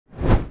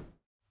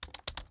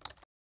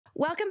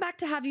Welcome back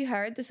to Have You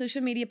Heard, the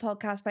social media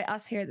podcast by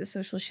us here at The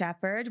Social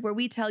Shepherd, where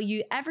we tell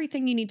you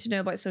everything you need to know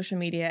about social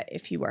media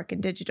if you work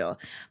in digital.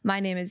 My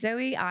name is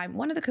Zoe. I'm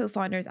one of the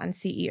co-founders and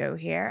CEO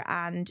here.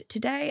 And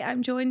today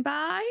I'm joined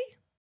by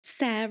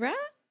Sarah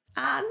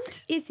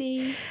and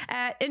Izzy.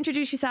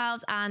 Introduce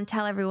yourselves and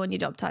tell everyone your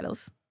job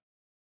titles.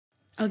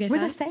 Okay, We're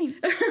the same.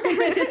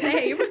 We're the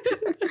same.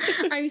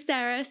 I'm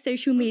Sarah,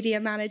 social media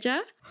manager.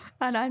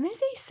 And I'm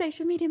Izzy,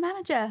 social media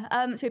manager.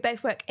 So we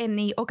both work in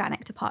the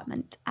organic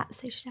department at The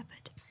Social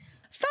Shepherd.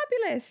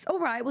 Fabulous. All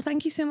right. Well,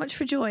 thank you so much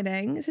for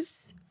joining. Is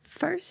this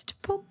first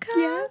podcast?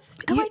 Yes.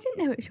 Oh, I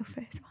didn't know it was your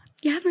first one.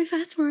 Yeah, my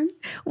first one.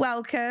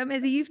 Welcome.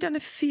 Izzy, you've done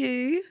a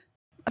few.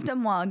 I've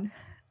done one.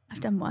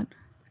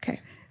 Okay.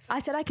 I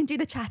said I can do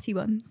the chatty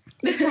ones.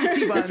 The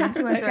chatty ones. The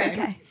chatty ones are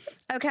okay.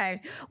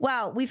 Okay.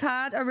 Well, we've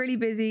had a really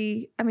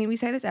busy, we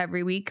say this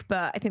every week,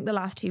 but I think the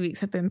last 2 weeks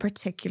have been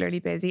particularly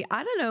busy.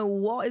 I don't know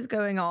what is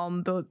going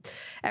on, but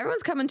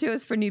everyone's coming to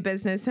us for new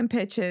business and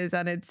pitches,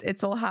 and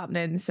it's all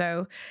happening.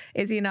 So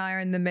Izzy and I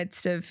are in the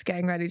midst of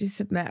getting ready to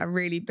submit a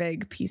really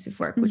big piece of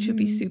work, which would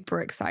be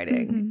super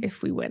exciting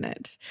if we win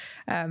it.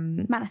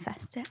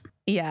 Manifest it.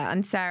 Yeah.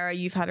 And Sarah,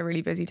 you've had a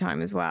really busy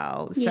time as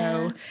well. So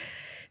Yeah.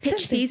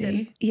 Pitch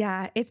season.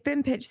 Yeah, it's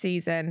been pitch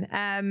season.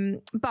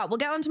 But we'll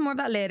get on to more of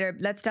that later.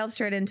 Let's delve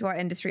straight into our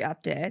industry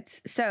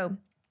updates. So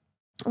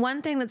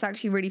one thing that's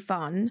actually really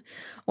fun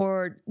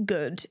or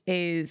good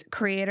is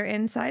creator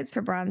insights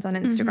for brands on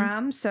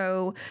Instagram.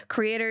 So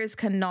creators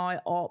can now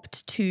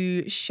opt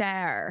to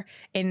share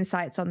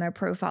insights on their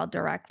profile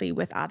directly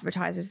with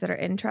advertisers that are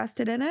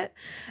interested in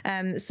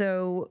it.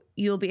 So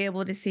you'll be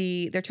able to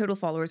see their total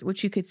followers,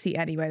 which you could see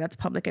anyway. That's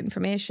public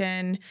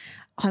information,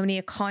 how many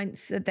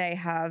accounts that they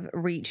have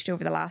reached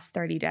over the last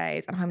 30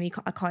 days and how many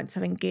accounts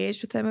have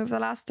engaged with them over the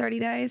last 30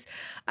 days.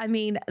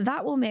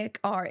 That will make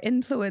our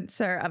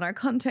influencer and our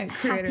content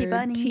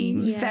creator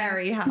team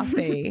very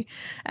happy.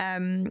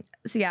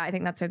 So yeah, I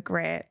think that's a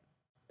great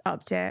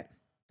update.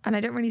 And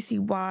I don't really see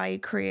why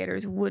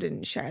creators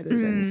wouldn't share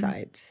those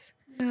insights.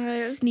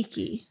 No.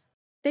 Sneaky.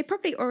 They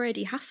probably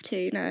already have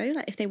to, no?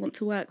 Like if they want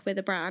to work with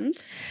a brand.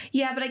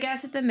 Yeah, but I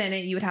guess at the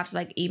minute you would have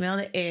to email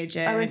the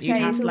agent. I would say you'd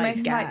have it's to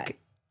almost like,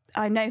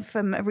 I know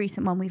from a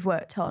recent one we've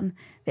worked on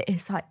that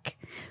it's like,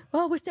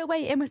 well, we're still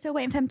waiting for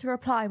them to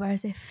reply.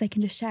 Whereas if they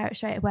can just share it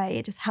straight away,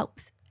 it just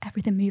helps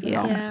everything move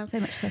along so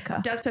much quicker.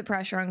 It does put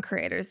pressure on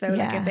creators though,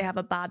 like if they have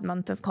a bad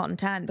month of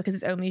content because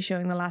it's only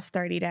showing the last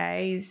 30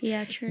 days.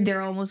 Yeah, true.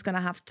 They're almost going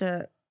to have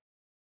to,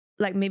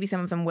 maybe some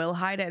of them will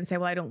hide it and say,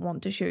 well, I don't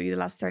want to show you the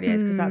last 30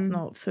 days because that's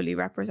not fully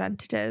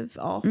representative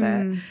of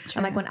it.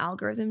 True. And when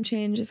algorithm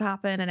changes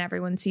happen and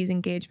everyone sees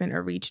engagement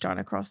or reach down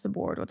across the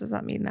board, what does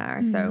that mean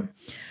there? So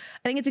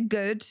I think it's a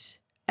good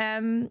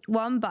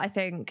one, but I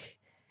think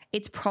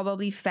it's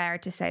probably fair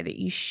to say that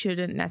you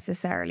shouldn't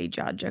necessarily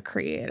judge a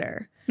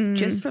creator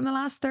just from the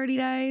last 30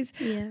 days.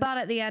 Yeah. But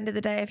at the end of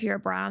the day, if you're a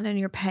brand and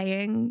you're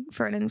paying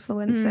for an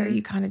influencer,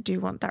 you kind of do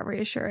want that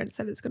reassurance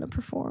that it's going to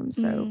perform.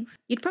 So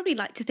you'd probably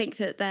like to think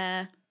that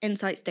their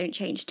insights don't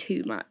change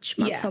too much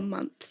month on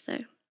month. So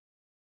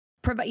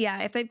but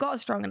yeah, if they've got a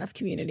strong enough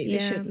community,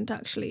 they shouldn't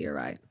actually. You're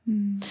right.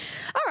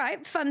 All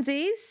right,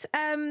 funsies.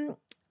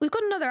 We've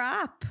got another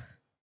app.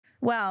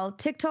 Well,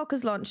 TikTok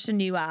has launched a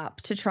new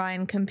app to try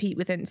and compete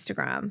with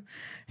Instagram.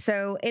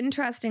 So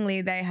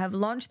interestingly, they have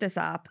launched this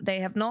app.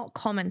 They have not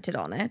commented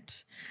on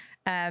it.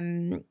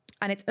 And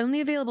it's only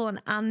available on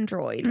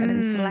Android and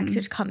in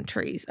selected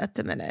countries at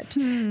the minute.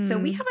 So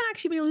we haven't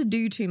actually been able to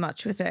do too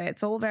much with it.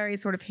 It's all very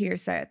sort of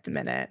hearsay at the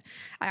minute.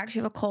 I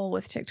actually have a call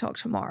with TikTok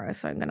tomorrow,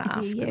 so I'm going to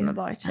ask them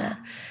about it.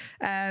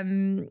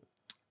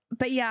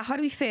 But yeah, how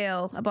do we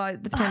feel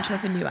about the potential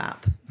of a new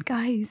app?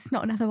 Guys,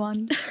 not another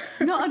one.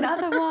 Not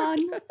another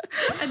one.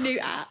 A new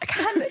app.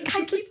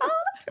 Can't keep up.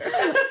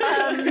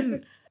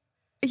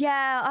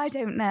 Yeah, I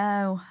don't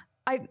know.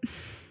 Because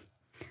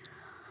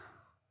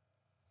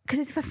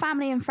it's for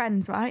family and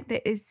friends, right?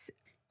 That is,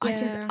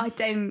 I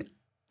don't,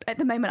 at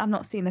the moment, I'm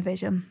not seeing the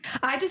vision.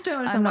 I just don't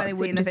understand why they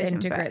wouldn't just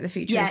integrate the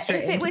features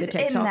straight into the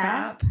TikTok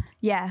app.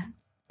 Yeah,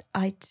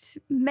 I'd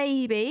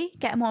maybe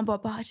get them on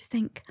board, but I just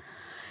think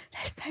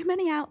there's so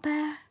many out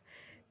there.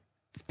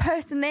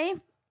 Personally,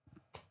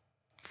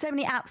 so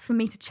many apps for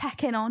me to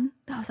check in on.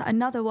 That was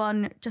another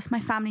one, just my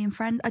family and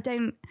friends.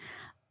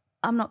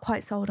 I'm not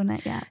quite sold on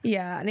it yet.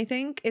 Yeah, and I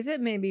think, is it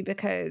maybe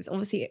because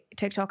obviously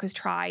TikTok has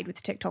tried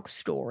with TikTok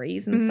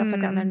stories and stuff like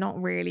that, and they're not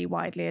really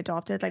widely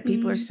adopted. Like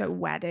people are so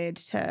wedded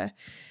to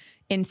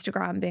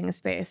Instagram being a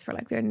space for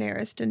their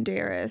nearest and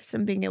dearest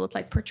and being able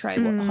to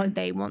portray how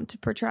they want to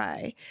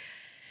portray.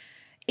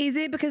 Is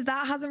it because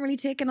that hasn't really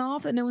taken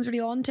off, that no one's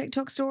really on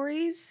TikTok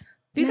stories?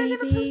 Have you guys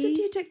ever posted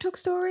to your TikTok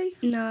story?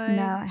 No,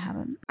 I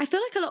haven't. I feel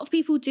like a lot of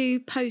people do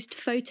post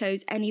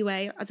photos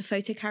anyway as a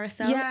photo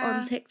carousel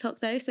on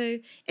TikTok though. So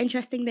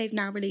interesting, they've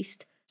now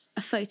released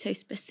a photo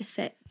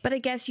specific. But I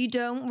guess you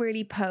don't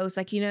really post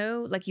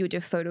you would do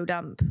a photo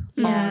dump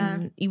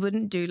on, you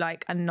wouldn't do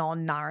a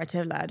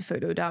non-narrative led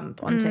photo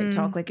dump on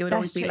TikTok. It would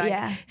always be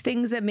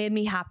things that made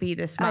me happy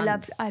this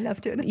month. I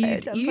love doing a photo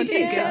dump. You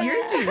do good.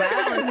 Yours do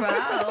well as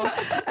well.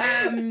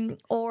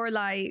 Or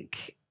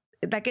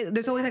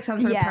there's always like some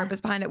sort of purpose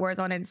behind it, whereas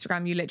on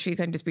Instagram you literally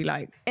can just be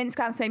like,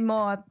 Instagram's maybe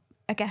more,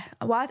 I guess.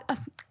 Well,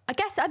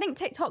 I think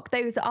TikTok,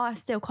 those are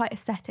still quite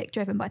aesthetic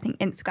driven, but I think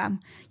Instagram,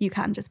 you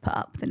can just put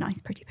up the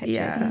nice pretty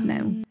pictures with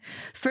no.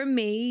 For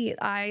me,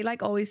 I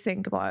like always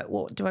think about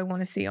what do I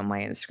want to see on my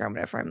Instagram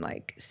whenever I'm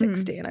like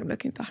 60 and I'm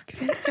looking back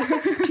at it.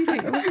 Do you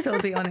think it will still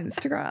be on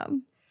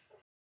Instagram?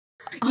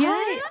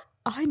 Yeah.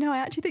 I know, I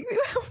actually think we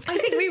will. I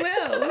think we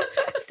will.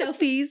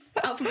 Selfies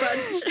out for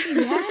brunch.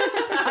 Yeah.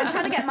 I'm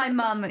trying to get my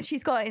mum,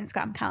 she's got an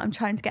Instagram account, I'm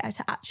trying to get her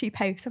to actually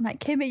post. I'm like,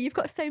 Kimmy, you've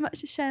got so much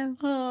to show.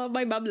 Oh,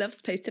 my mum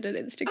loves posting on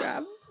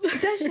Instagram.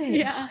 Does she?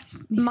 Yeah.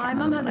 My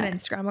mum has an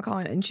Instagram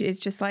account and she is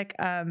just like,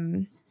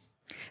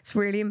 it's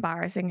really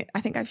embarrassing.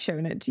 I think I've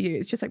shown it to you.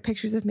 It's just like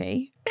pictures of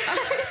me.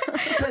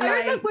 But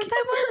like, was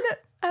there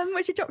one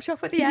when she dropped you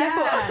off at the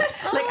airport?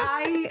 Like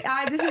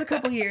I this was a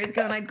couple of years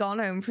ago and I'd gone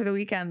home for the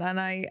weekend and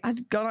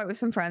I'd gone out with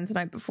some friends the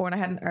night before and I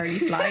had an early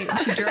flight and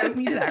she drove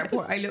me to the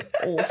airport. I look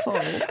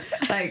awful.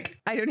 Like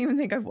I don't even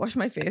think I've washed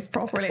my face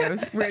properly. I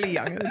was really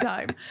young at the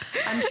time.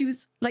 And she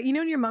was like, you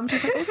know, when your mum,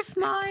 she's like, oh,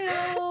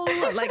 smile.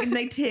 Like, and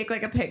they take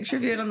like a picture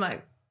of you and I'm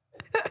like,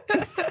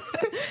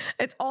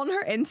 it's on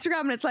her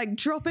Instagram and it's like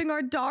dropping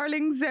our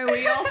darling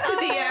Zoe off to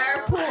the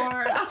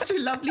airport after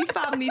lovely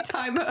family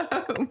time at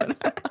home. And I'm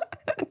like,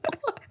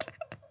 what?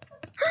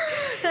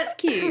 That's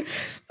cute.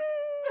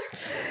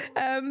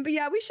 But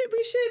yeah, we should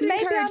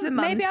encourage the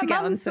mums to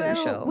get on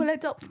social. We'll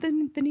adopt the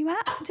new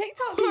app,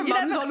 TikTok. Our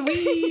mums on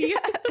we.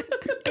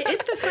 It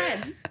is for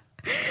friends.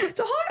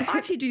 So how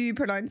actually do you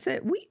pronounce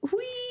it? We.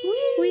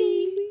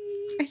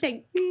 I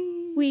think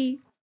we.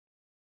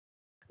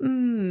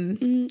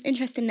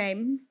 Interesting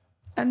name.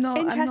 I'm not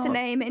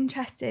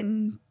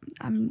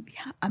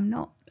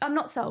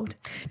sold.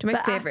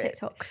 My favorite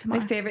TikTok tomorrow.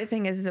 My favorite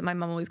thing is that my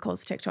mum always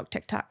calls TikTok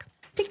TikTok.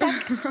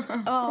 TikTok.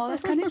 Oh,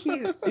 that's kind of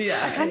cute.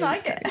 Yeah, I kind of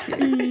like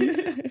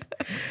it.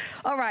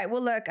 All right.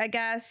 Well, look, I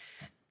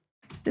guess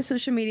the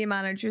social media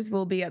managers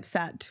will be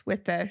upset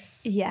with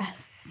this.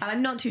 Yes. And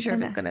I'm not too sure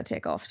if it's going to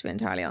take off, to be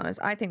entirely honest.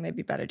 I think they'd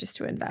be better just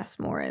to invest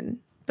more in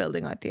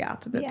building out the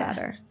app a bit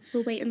better.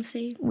 We'll wait and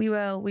see. We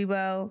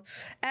will.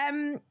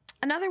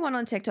 Another one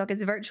on TikTok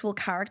is virtual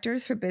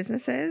characters for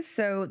businesses.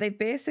 So they've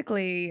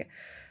basically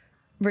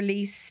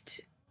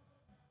released...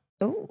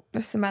 Oh,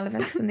 there's some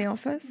elephants in the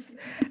office.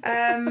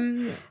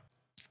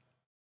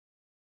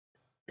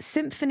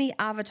 Symphony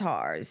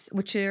avatars,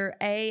 which are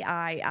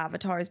AI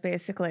avatars,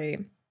 basically,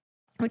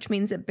 which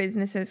means that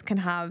businesses can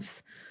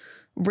have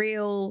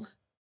real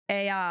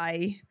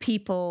AI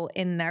people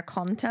in their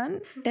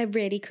content. They're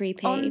really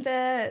creepy. On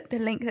the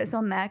link that's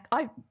on there,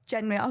 I was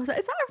like,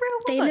 is that a real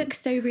woman? They look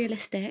so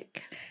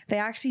realistic. They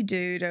actually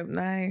do, don't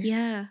they?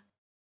 Yeah.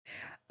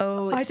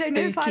 Oh, it's I don't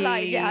know if I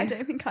like it. I spooky.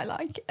 don't think I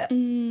like it.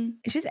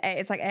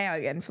 It's like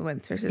AI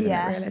influencers, isn't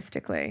it,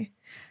 realistically?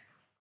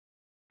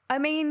 I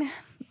mean,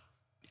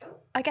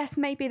 I guess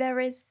maybe there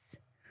is...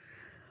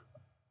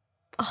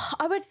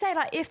 I would say,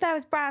 like, if there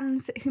was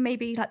brands who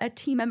maybe, like, their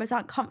team members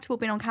aren't comfortable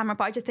being on camera,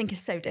 but I just think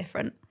it's so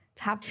different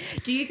to have...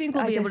 Do you think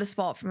we'll be able to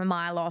spot from a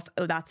mile off,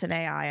 oh, that's an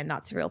AI and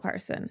that's a real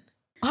person?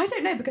 I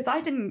don't know, because I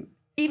didn't...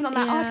 Even on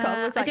that article,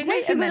 I was like, I don't know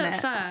wait if a we will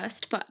minute. at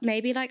first, but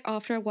maybe like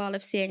after a while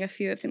of seeing a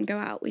few of them go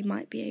out, we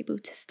might be able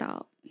to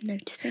start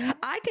noticing it.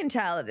 I can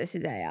tell that this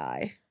is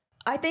AI.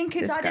 I think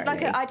because This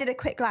I did a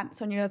quick glance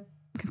on your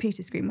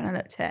computer screen when I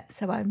looked at it,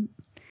 so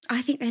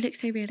I think they look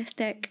so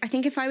realistic. I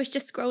think if I was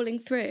just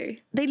scrolling through,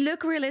 They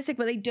look realistic,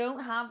 but they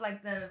don't have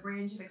like the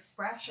range of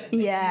expression.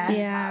 Yeah.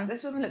 Yeah.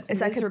 This woman looks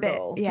It's like a bit,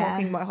 miserable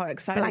talking about how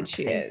excited blank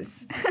she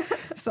face.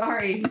 is.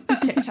 Sorry,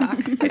 TikTok.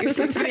 Get your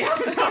symphony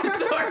avatar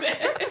sorted.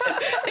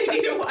 They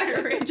need a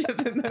wider range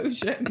of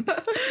emotions.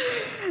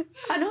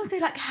 And also,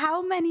 like,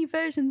 how many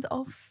versions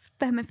of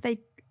them have they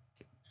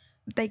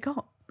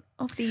got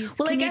of these?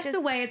 Well, I Can you guess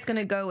the way it's going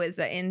to go is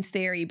that in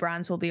theory,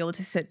 brands will be able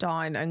to sit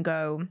down and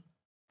go,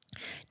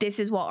 this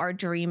is what our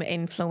dream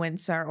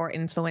influencer or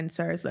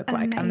influencers look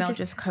like. And they'll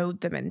just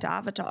code them into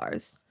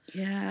avatars.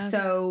 yeah.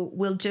 So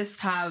we'll just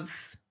have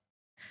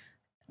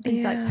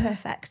these like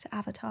perfect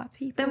avatar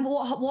people. Then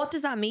what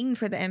does that mean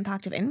for the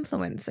impact of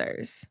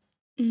influencers?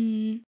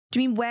 Mm. Do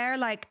you mean where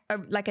like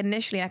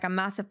initially like a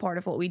massive part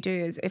of what we do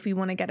is if we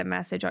want to get a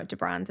message out to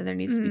brands and there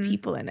needs to be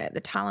people in it, the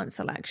talent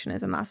selection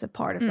is a massive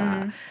part of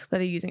that,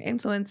 whether you're using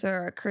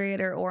influencer, a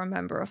creator or a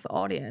member of the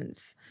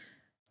audience.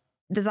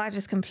 Does that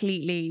just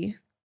completely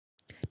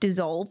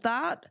dissolve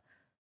that?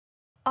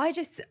 I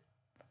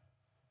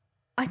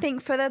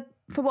think for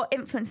what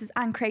influencers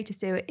and creators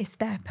do, it's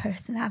their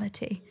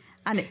personality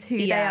and it's who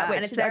they are, which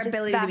and it's their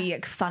ability to be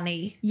like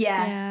funny.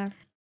 Yeah.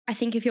 I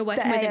think if you're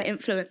working with an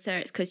influencer,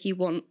 it's because you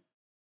want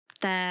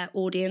their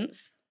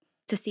audience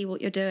to see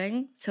what you're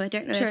doing. So I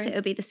don't know if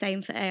it'll be the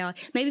same for AI.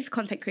 Maybe for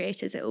content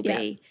creators, it'll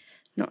be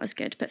not as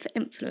good. But for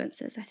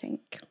influencers, I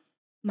think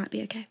might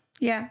be okay.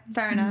 Yeah,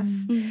 fair enough.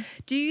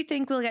 Do you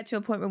think we'll get to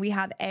a point where we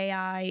have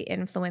AI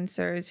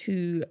influencers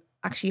who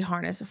actually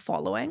harness a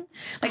following.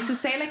 Like, so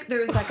say like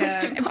there's like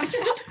a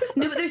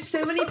no, but there's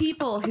so many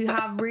people who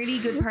have really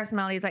good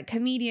personalities, like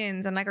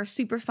comedians, and like are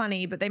super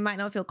funny, but they might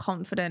not feel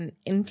confident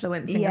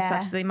influencing as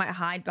such. So they might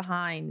hide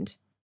behind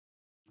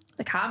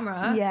the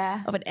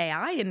camera of an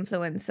AI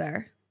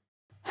influencer.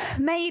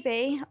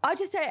 Maybe. I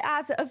just don't,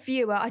 as a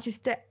viewer, I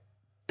just don't,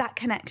 that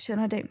connection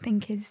I don't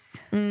think is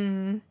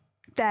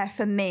there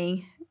for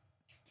me.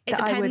 It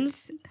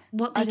depends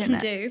what they can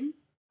do.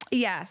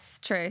 Yes,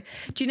 true.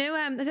 Do you know,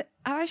 have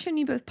I shown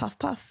you both Puff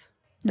Puff?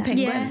 The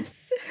penguin?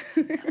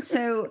 Yes.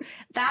 So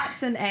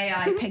that's an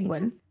AI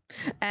penguin.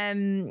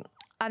 And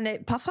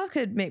Puff Puff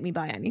could make me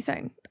buy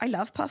anything. I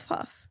love Puff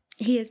Puff.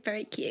 He is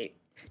very cute.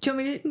 Do you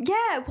want me to?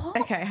 Yeah, what?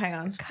 Okay, hang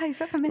on.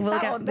 Guys, I missed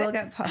out on this. We'll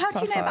get Puff How do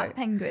you Puff know out. about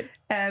Penguin?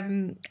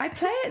 I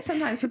play it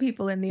sometimes for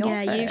people in the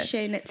office. Yeah, you've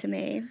shown it to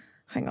me.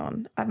 Hang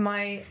on.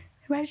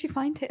 Where did you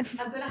find it?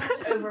 I'm going to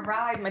have to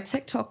override my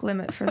TikTok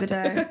limit for the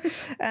day.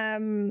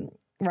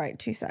 Right,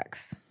 2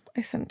 secs.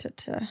 I sent it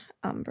to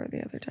Amber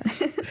the other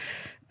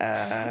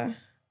day.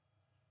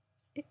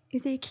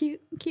 Is he a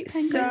cute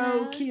penguin?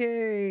 So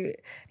cute.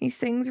 He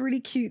sings really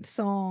cute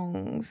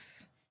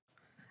songs.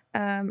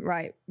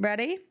 Right,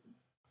 ready?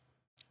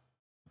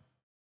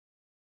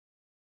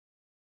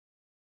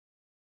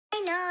 I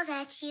know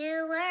that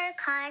you work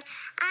hard.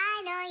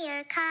 I know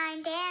you're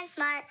kind and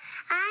smart.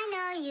 I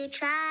know you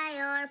try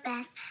your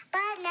best,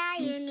 but now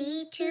you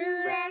need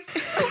to rest.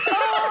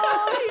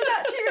 Oh, he's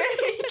actually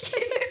really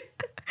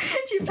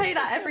cute. Do you play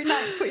that every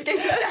night before you go to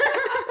bed?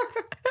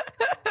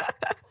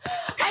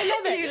 I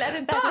love it. You let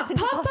him bed. Puff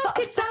Puff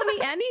could sell me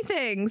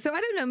anything. So I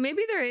don't know.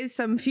 Maybe there is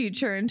some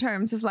future in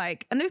terms of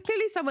like, and there's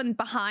clearly someone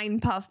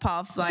behind Puff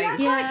Puff. Like,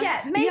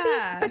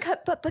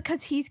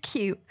 because he's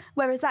cute.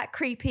 Whereas that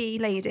creepy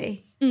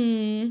lady,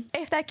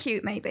 if they're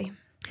cute, maybe.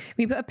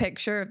 We put a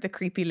picture of the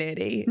creepy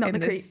lady. Not the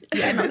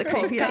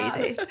creepy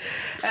lady.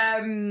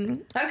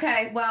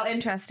 Okay, well,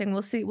 interesting.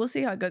 We'll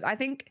see how it goes. I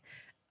think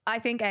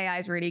AI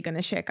is really going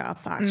to shake up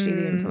actually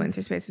the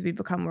influencer space as we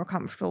become more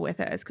comfortable with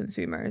it as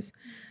consumers.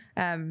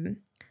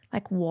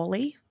 Like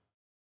WALL-E,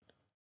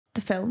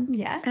 the film.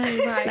 Yeah.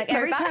 Right. Like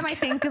every time I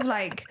think of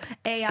like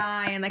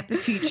AI and like the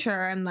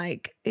future, and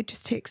like it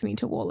just takes me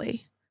to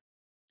WALL-E.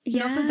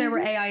 Yeah. Not that there were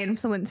AI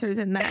influencers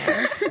in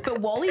there, but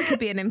WALL-E could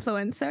be an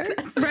influencer.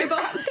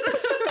 Robots.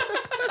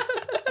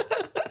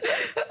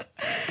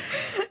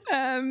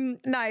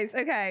 Nice.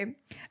 Okay.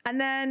 And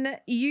then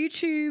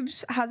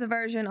YouTube has a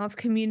version of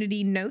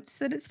community notes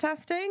that it's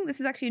testing. This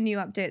is actually a new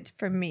update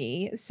for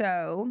me.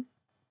 So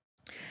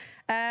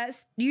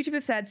YouTube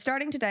have said,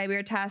 starting today, we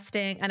are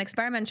testing an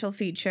experimental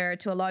feature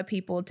to allow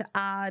people to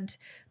add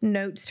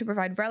notes to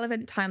provide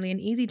relevant, timely, and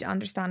easy to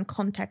understand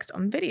context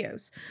on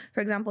videos.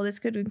 For example, this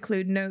could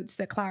include notes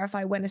that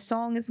clarify when a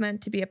song is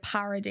meant to be a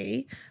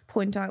parody,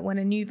 point out when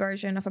a new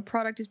version of a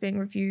product is being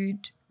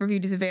reviewed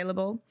is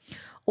available,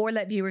 or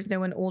let viewers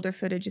know when older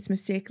footage is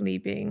mistakenly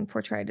being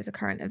portrayed as a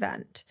current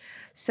event.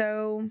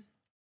 So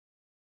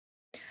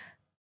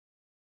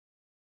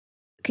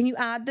can you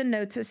add the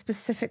notes at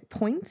specific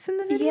points in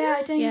the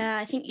video? Yeah,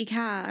 I think you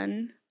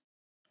can.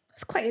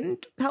 That's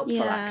quite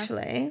helpful,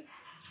 actually.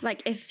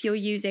 Like if you're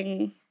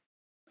using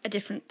a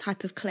different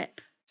type of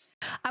clip.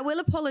 I will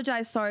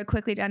apologise,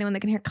 quickly to anyone that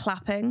can hear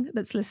clapping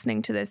that's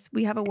listening to this.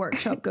 We have a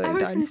workshop going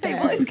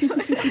downstairs.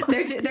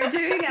 They're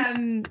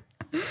doing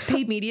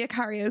paid media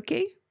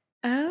karaoke.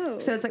 Oh.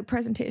 So it's like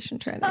presentation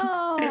training.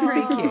 Oh. It's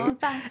really cute.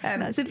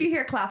 That's so if you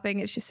hear clapping,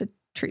 it's just a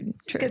training.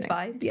 Good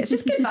vibes. Yeah, it's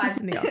just good vibes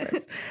in the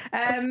office.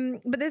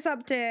 But this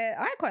update,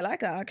 I quite like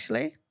that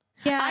actually.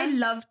 Yeah. I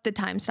love the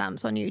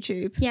timestamps on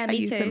YouTube. Yeah, me I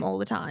use too. them all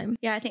the time.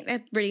 Yeah, I think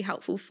they're really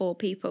helpful for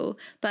people.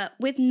 But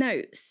with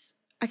notes,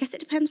 I guess it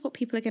depends what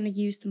people are going to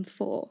use them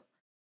for.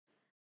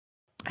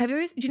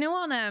 Do you know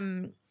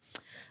on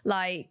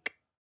like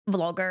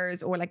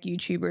vloggers or like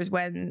YouTubers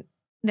when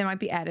they might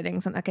be editing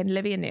something, like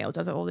Olivia Neal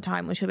does it all the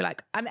time, where she'll be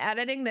like, I'm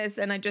editing this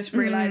and I just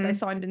realized I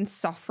sound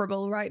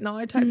insufferable right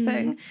now type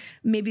thing.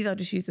 Maybe they'll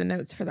just use the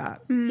notes for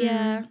that.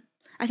 Yeah.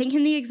 I think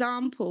in the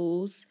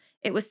examples,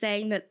 it was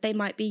saying that they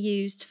might be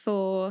used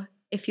for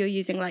if you're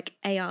using like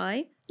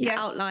AI to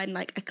outline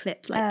like a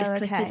clip, like this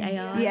clip is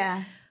AI.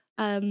 Yeah.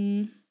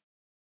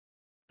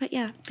 But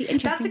yeah, be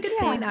interesting. That's a good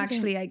point,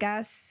 actually, I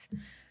guess.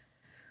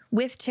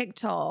 With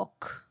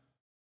TikTok,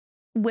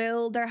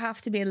 will there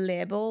have to be a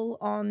label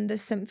on the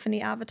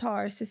Symphony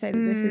avatars to say that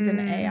this is an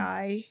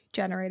AI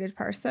generated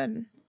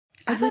person?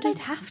 I bet I'd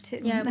have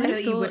to. Yeah, I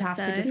thought you would have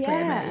to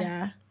disclaim it,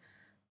 Yeah.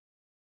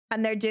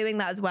 And they're doing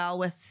that as well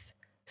with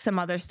some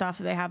other stuff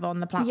that they have on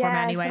the platform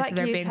anyway, like so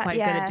they're being quite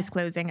good at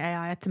disclosing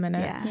AI at the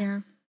minute. Yeah.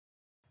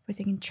 Because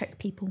they can trick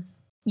people.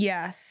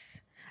 Yes.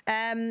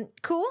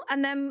 Cool.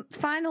 And then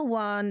final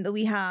one that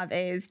we have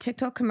is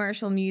TikTok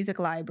commercial music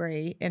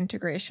library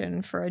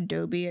integration for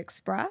Adobe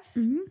Express.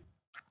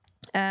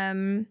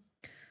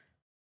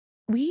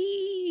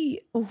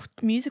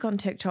 Music on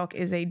TikTok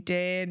is a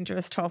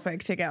dangerous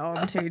topic to get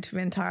onto, to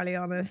be entirely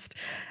honest.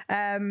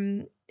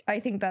 I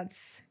think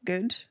that's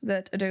good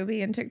that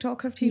Adobe and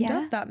TikTok have teamed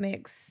up. That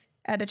makes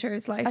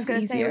editors' life I was going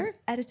to easier. say,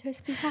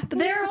 editors be happy. But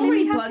there are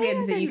already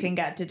plugins that you can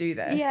get to do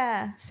this.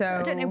 Yeah. So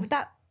I don't know, would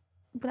that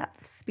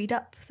speed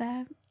up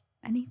there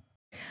any?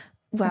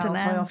 Well, I don't know.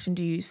 how often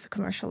do you use the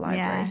commercial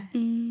library?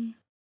 Yeah.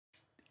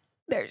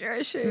 There's your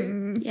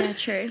issue. Yeah,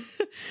 true.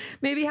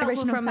 Maybe helpful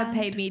Original from sound. a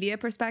paid media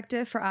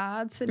perspective for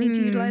ads that need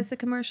to utilize the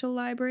commercial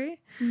library.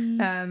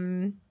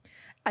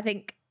 I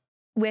think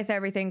with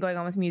everything going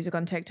on with music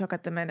on TikTok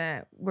at the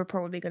minute, we're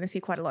probably going to see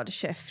quite a lot of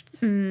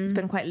shifts. It's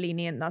been quite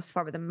lenient thus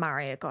far, but then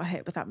Marriott got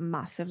hit with that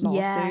massive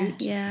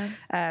lawsuit. Yeah.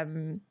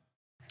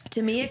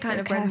 To me, it Be kind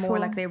so of read more careful.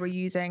 like they were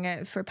using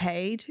it for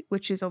paid,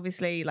 which is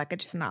obviously like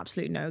just an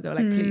absolute no-go.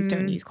 Like, please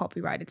don't use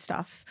copyrighted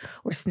stuff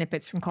or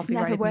snippets from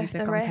copyrighted worth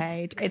music the on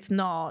paid. risk. It's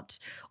not.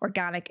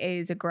 Organic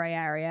is a grey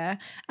area.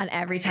 And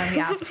every time we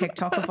ask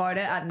TikTok about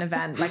it at an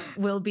event, like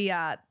we'll be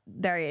at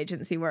their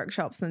agency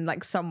workshops and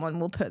like someone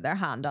will put their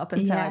hand up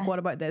and say like, what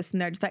about this? And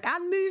they're just like,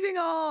 and moving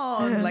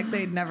on. Like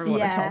they'd never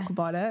want to talk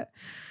about it.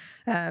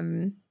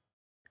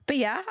 But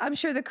yeah, I'm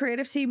sure the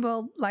creative team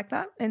will like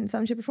that in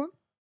some shape or form.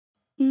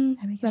 There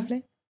we go.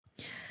 Lovely.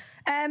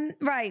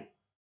 Right.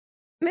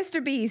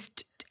 Mr.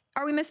 Beast.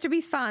 Are we Mr.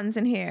 Beast fans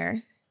in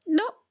here?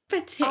 Not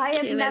particularly. I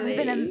have never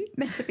been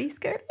a Mr. Beast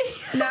girl.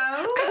 No?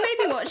 I've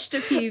maybe watched a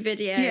few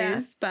videos,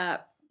 Yeah.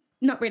 but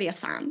not really a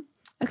fan.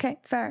 Okay,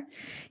 fair.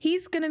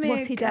 He's going to make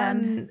What's he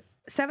done?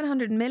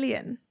 700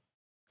 million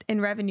in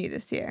revenue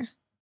this year.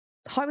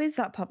 How is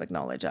that public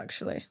knowledge,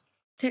 actually?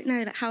 Don't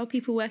know, like, how are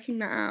people working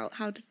that out?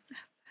 How does...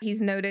 He's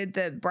noted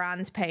that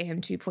brands pay him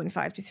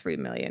 2.5 to 3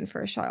 million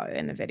for a shout out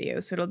in a video.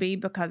 So it'll be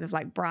because of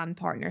like brand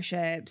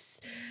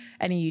partnerships,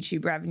 any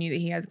YouTube revenue that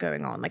he has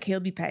going on. Like he'll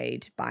be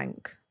paid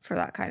bank for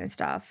that kind of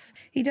stuff.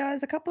 He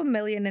does a couple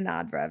million in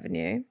ad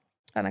revenue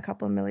and a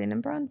couple million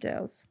in brand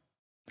deals.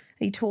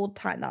 He told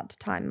that to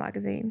Time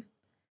magazine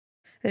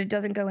that it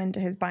doesn't go into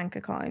his bank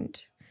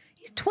account.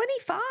 He's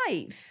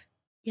 25.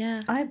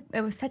 Yeah.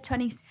 It was said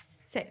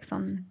 26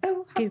 on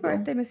Oh, happy Google.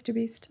 birthday, Mr.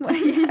 Beast.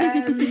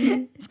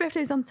 His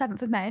birthday is on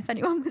 7th of May, if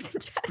anyone was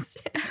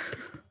interested.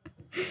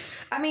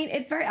 I mean,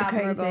 it's very Crazy.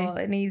 admirable,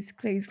 and he's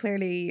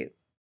clearly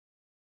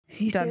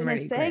He's done doing really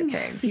his great thing.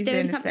 things. He's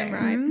doing his something thing.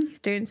 right. He's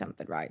doing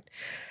something right.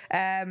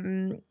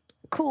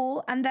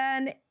 Cool. And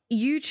then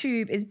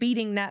YouTube is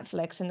beating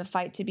Netflix in the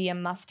fight to be a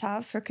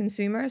must-have for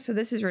consumers. So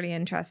this is really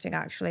interesting,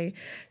 actually.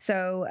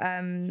 So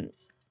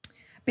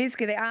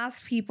basically, they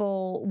asked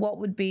people what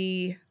would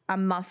be a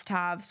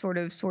must-have sort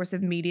of source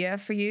of media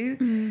for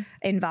you,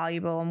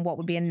 invaluable, and what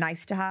would be a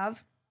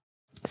nice-to-have.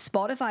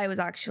 Spotify was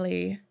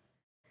actually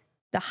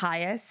the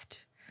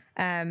highest.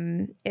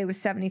 It was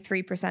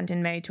 73%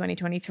 in May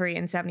 2023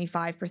 and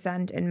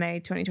 75% in May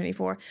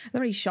 2024. That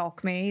really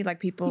shocked me. Like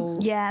people,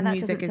 Yeah, that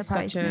music doesn't is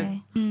surprise such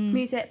a me.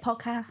 Music,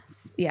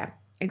 podcasts, yeah,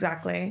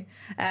 exactly.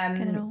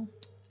 get it all.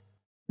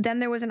 Then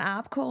there was an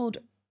app called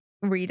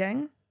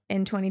Reading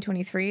in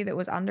 2023 that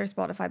was under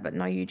Spotify, but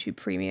now YouTube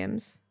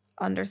Premium's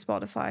under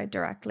Spotify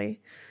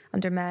directly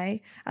under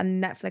May,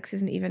 and Netflix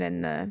isn't even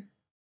in the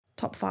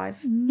top 5.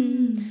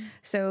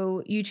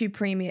 So YouTube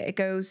Premium, it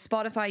goes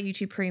Spotify,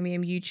 YouTube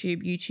Premium,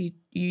 YouTube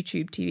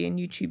TV, and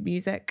YouTube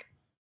Music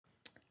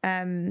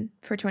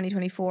for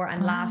 2024.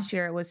 And last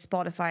year it was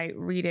Spotify,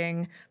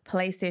 Reading,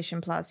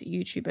 PlayStation Plus,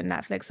 YouTube, and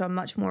Netflix. So a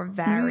much more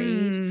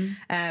varied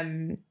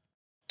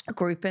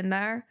group in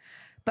there.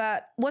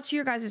 But what's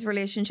your guys'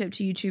 relationship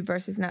to YouTube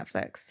versus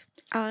Netflix?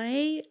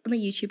 I am a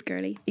YouTube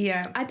girly.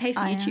 Yeah. I pay for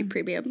I YouTube am.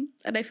 Premium,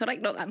 and I feel like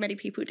not that many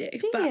people do.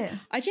 Do but you?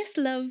 I just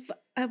love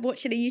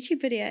watching a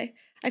YouTube video.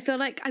 I feel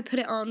like I put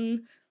it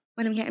on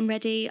when I'm getting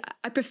ready.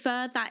 I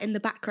prefer that in the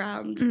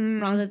background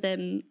rather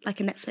than like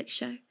a Netflix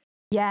show.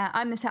 Yeah,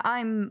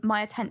 I'm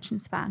my attention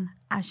span,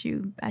 as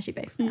you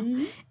both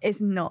know,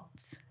 is not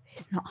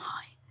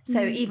high.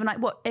 So even like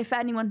if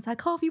anyone's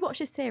like, oh, have you watched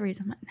this series?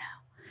 I'm like, no.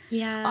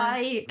 Yeah.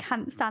 I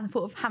can't stand the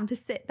thought of having to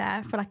sit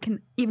there for like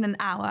even an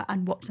hour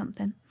and watch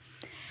something.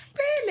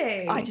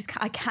 Really?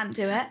 I can't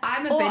do it.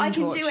 I'm a or binge I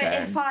can do watcher.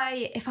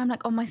 it if I'm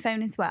like on my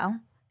phone as well.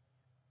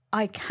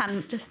 I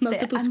can't just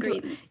Multiple sit and do it.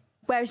 screens.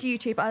 Whereas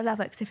YouTube, I love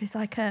it because if it's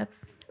like or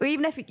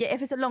even if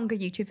it's a longer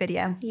YouTube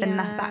video, then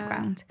that's Yeah.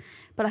 background.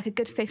 But like a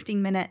good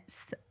 15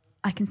 minutes,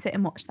 I can sit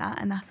and watch that,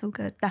 and that's all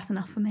good. That's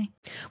enough for me.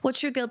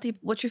 What's your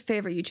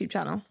favorite YouTube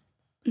channel?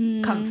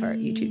 Comfort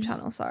YouTube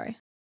channel, sorry.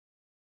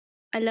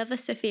 I love a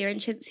Sophia and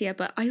Cinzia,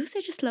 but I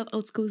also just love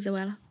old school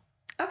Zoella.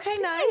 Okay,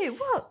 Ew,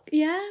 what?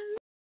 Yeah.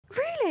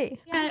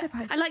 Really? I'm Yeah.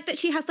 surprised. I like that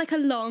she has like a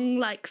long,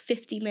 like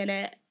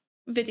 50-minute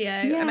video,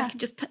 and I Yeah. can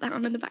just put that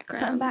on in the Put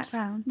background. on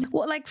background.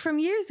 What, like from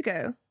years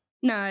ago?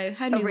 No,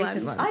 her new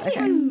recent ones. ones. I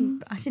Okay.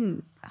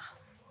 didn't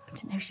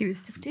know she was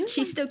still doing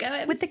She's that. still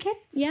going. with the kids.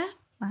 Yeah.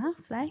 Wow,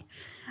 slay.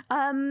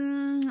 I've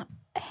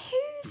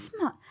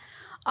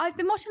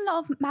been watching a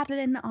lot of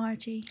Madeline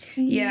RG,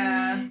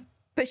 Yeah.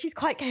 but she's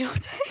quite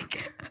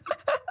chaotic.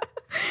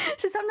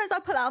 So sometimes I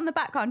put that on the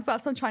background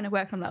whilst I'm trying to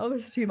work. I'm like, oh,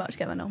 there's too much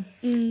going on.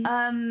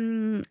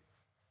 Do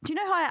you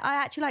know how I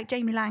actually like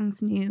Jamie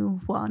Lang's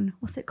new one?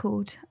 What's it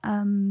called?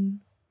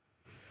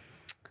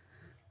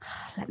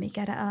 Let me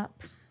get it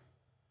up.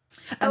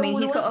 I mean,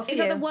 he's got a few. Is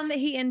that the one that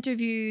he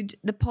interviewed,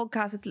 the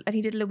podcast with, and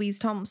he did Louise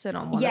Thompson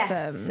on one of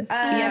them?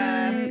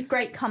 Yeah.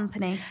 Great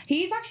Company.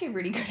 He's actually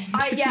really good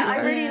interviewer. I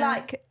really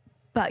like,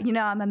 but you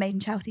know, I'm a Made in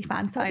Chelsea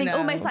fan, so I think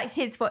almost like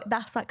his voice,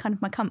 that's like kind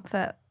of my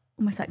comfort,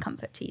 almost like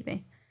comfort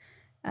TV.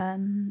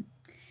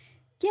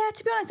 Yeah,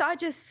 to be honest,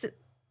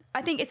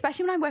 I think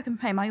especially when I'm working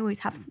from home, I always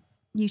have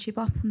YouTube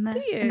up in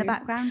the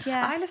background.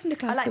 Yeah, I listen to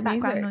classical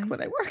music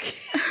when I work.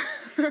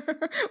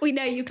 We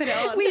know you put it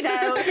on. We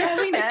know.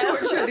 I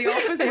torture the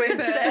office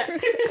with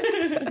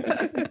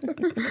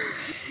it.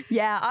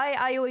 Yeah,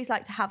 I always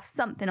like to have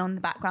something on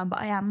the background, but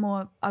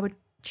I would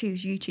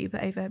choose YouTube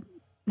over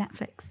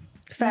Netflix.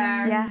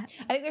 Fair. Yeah.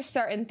 I think there's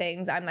certain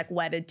things I'm like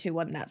wedded to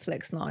on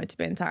Netflix now, to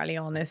be entirely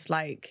honest.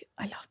 Like,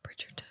 I love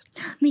Bridgerton.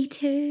 Me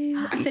too.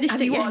 I finished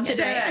it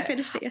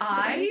yesterday.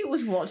 I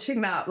was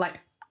watching that like,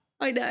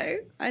 I know.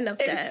 I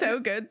loved it. It's so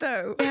good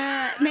though.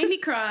 Yeah, it made me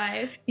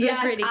cry.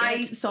 Yes, really good.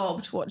 I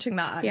sobbed watching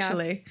that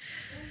actually.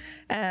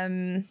 Yeah,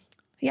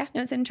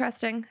 no, it's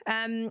interesting.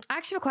 I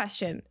actually have a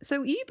question.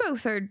 So you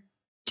both are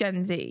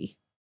Gen Z,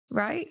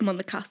 right? I'm on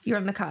the cusp. You're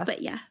on the cusp.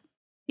 But yeah.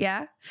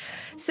 Yeah.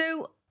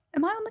 So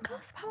am I on the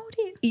cusp? How old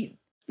are you?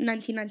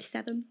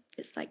 1997.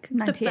 It's like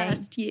 98. the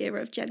first year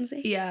of Gen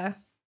Z. Yeah.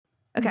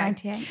 Okay.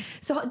 98.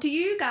 So do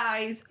you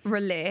guys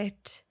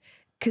relate?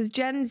 Because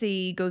Gen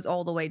Z goes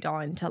all the way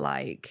down to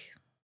like,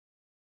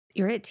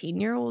 you're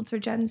 18-year-olds or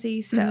Gen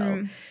Z still.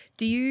 Mm.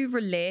 Do you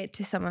relate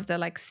to some of the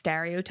like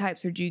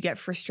stereotypes, or do you get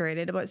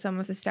frustrated about some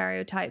of the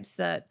stereotypes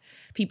that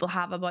people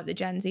have about the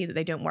Gen Z, that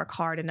they don't work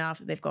hard enough,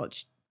 that they've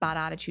got bad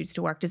attitudes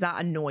to work? Does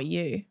that annoy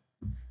you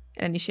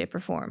in any shape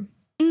or form?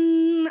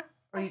 Or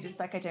are you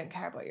just like, I don't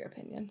care about your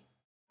opinion?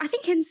 I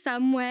think in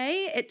some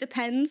way it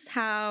depends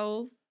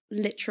how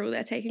literal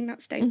they're taking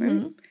that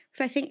statement.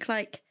 Because I think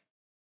like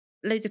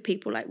loads of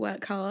people like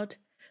work hard,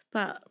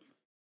 but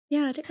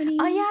yeah, I don't really.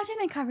 Oh yeah, I don't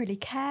think I really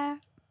care.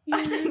 Yeah.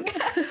 I don't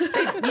care.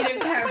 You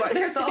don't care about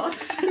their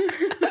thoughts.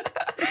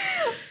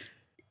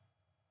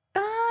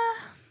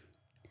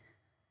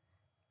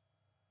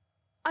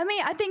 I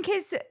mean,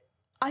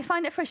 I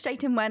find it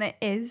frustrating when it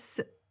is.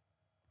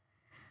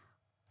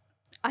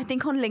 I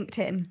think on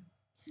LinkedIn,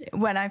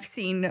 when I've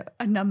seen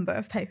a number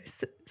of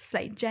posts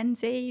like Gen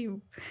Z,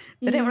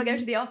 they don't want to go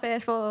to the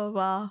office, blah, blah,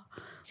 blah.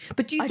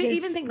 But do you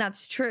even think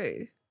that's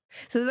true?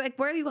 So like,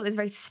 where have you got this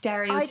very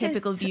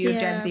stereotypical view of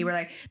Gen Z where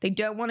like they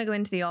don't want to go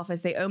into the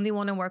office, they only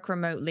want to work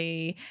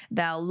remotely,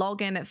 they'll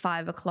log in at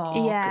 5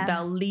 o'clock,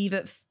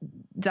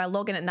 they'll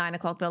log in at 9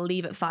 o'clock, they'll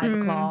leave at 5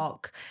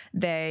 o'clock,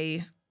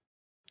 they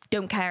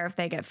don't care if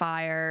they get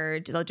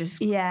fired, they'll just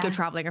go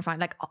traveling or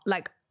fine.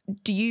 Like,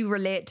 do you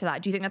relate to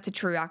that? Do you think that's a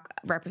true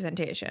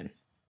representation?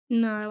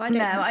 No, I don't.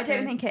 No, I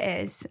don't think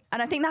it is.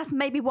 And I think that's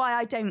maybe why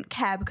I don't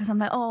care, because I'm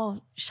like, oh,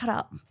 shut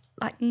up.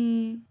 Like,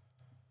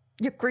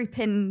 you're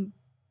grouping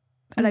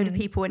a load of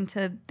people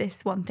into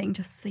this one thing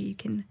just so you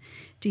can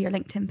do your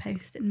LinkedIn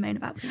post and moan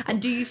about people.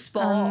 And do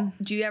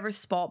you ever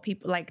spot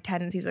people like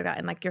tendencies like that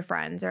in like your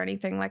friends or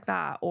anything like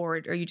that? Or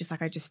are you just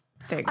like, I just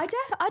think? I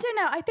don't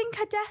know. I think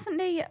I don't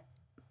know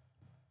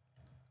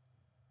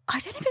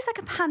if it's like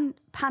a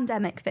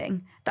pandemic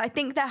thing. That I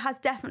think there has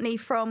definitely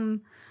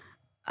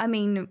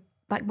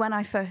like when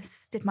I first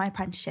did my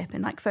apprenticeship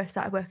and like first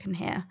started working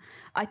here,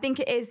 I think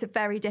it is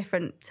very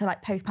different to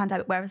like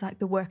post-pandemic, whereas like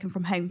the working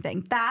from home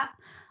thing, that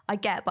I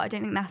get, but I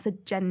don't think that's a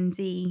Gen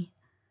Z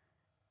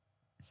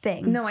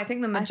thing. No, I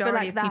think the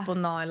majority of people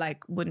now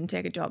like wouldn't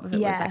take a job if it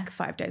was like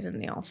 5 days in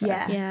the office.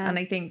 Yeah. And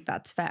I think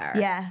that's fair.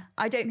 Yeah.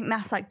 I don't think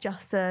that's like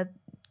just a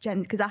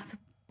Gen, because that's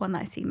one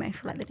that I see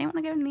most, like they don't want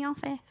to go in the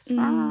office.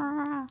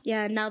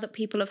 Yeah, now that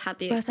people have had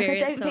the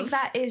experience. I don't think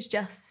that is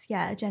just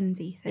a Gen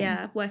Z thing.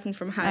 Yeah, working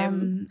from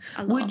home.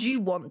 A lot. Would you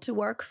want to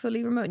work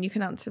fully remote? And you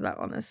can answer that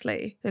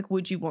honestly. Like,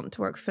 would you want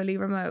to work fully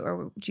remote,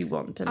 or would you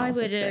want an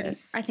office wouldn't.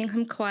 space? I think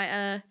I'm quite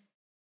a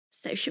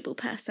sociable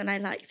person. I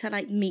like to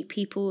like meet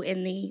people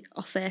in the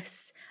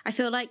office. I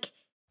feel like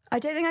I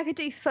don't think I could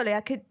do fully.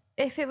 I could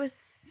if it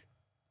was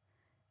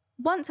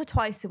once or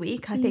twice a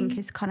week. I think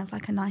is kind of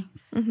like a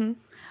nice.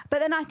 But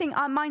then I think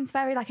mine's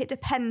very like, it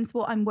depends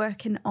what I'm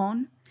working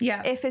on.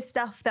 Yeah. If it's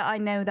stuff that I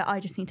know that I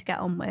just need to get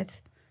on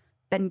with,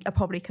 then I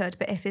probably could.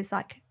 But if it's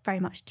like very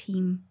much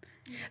team.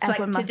 So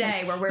like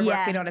today where we're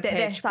working on a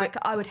pitch. Like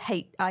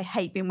I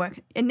hate being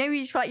working. And no,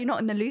 you just feel like you're not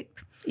in the loop.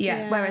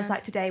 Yeah. Whereas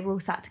like today we're all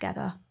sat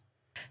together.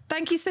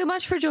 Thank you so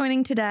much for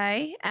joining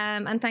today.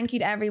 And thank you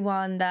to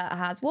everyone that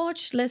has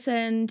watched,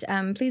 listened.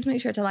 Please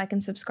make sure to like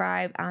and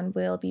subscribe, and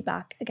we'll be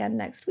back again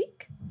next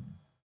week.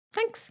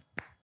 Thanks.